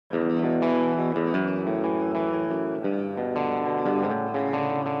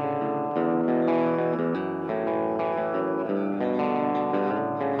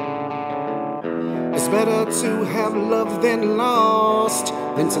better to have loved than lost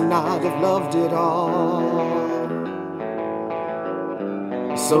than to not have loved at all.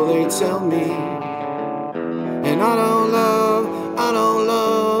 So they tell me, and I don't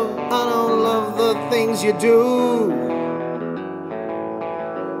love the things you do.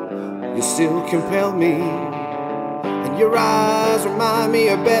 You still compel me, and your eyes remind me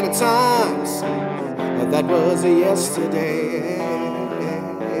of better times. That was a yesterday.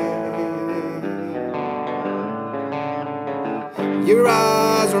 Your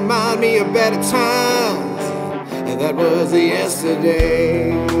eyes remind me of better times, and that was a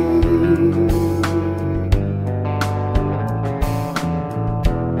yesterday.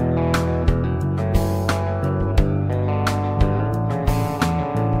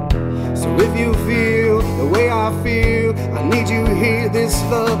 So if you feel the way I feel, I need you here, this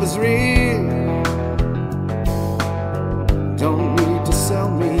love is real. Don't need to sell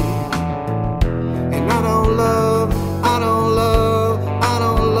me. And I don't love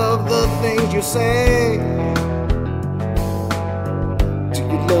the things you say. Do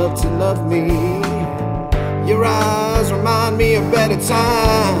you love to love me? Your eyes remind me of better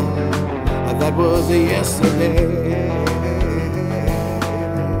time. That was a yesterday.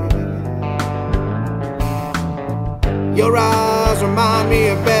 Your eyes remind me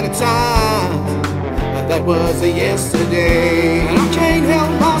of better times. That was a yesterday. And I can't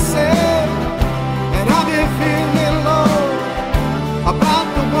help myself, and I've been feeling low about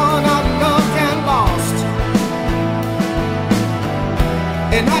the one I loved and lost.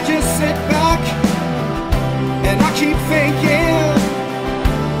 And I just sit back and I keep thinking,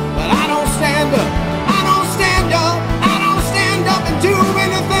 but I don't stand up, I don't stand up, I don't stand up and do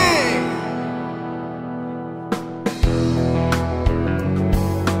anything.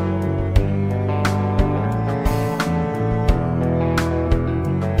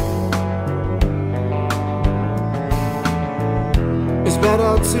 It's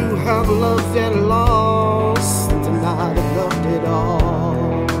better to have loved and lost than to not have loved at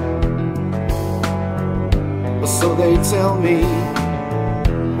all. But so they tell me,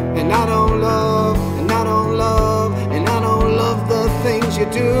 and I don't love the things you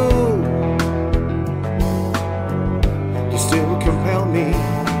do. You still compel me,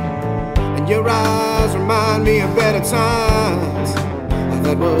 and your eyes remind me of better times.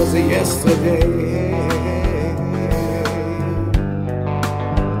 That was a yesterday.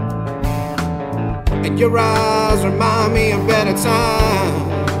 And your eyes remind me of better time.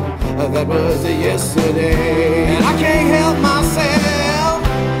 That was a yesterday. And I can't help myself,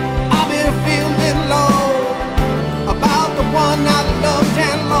 I've been feeling low about the one I loved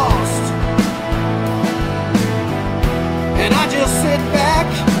and lost. And I just sit back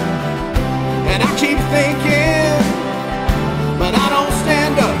and I keep thinking, but I don't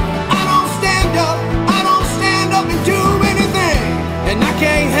stand up, I don't stand up, I don't stand up and do anything. And I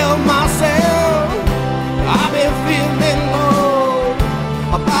can't help myself, I've been feeling low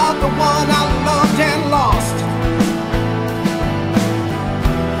about the one I loved and lost.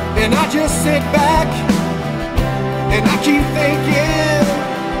 And I just sit back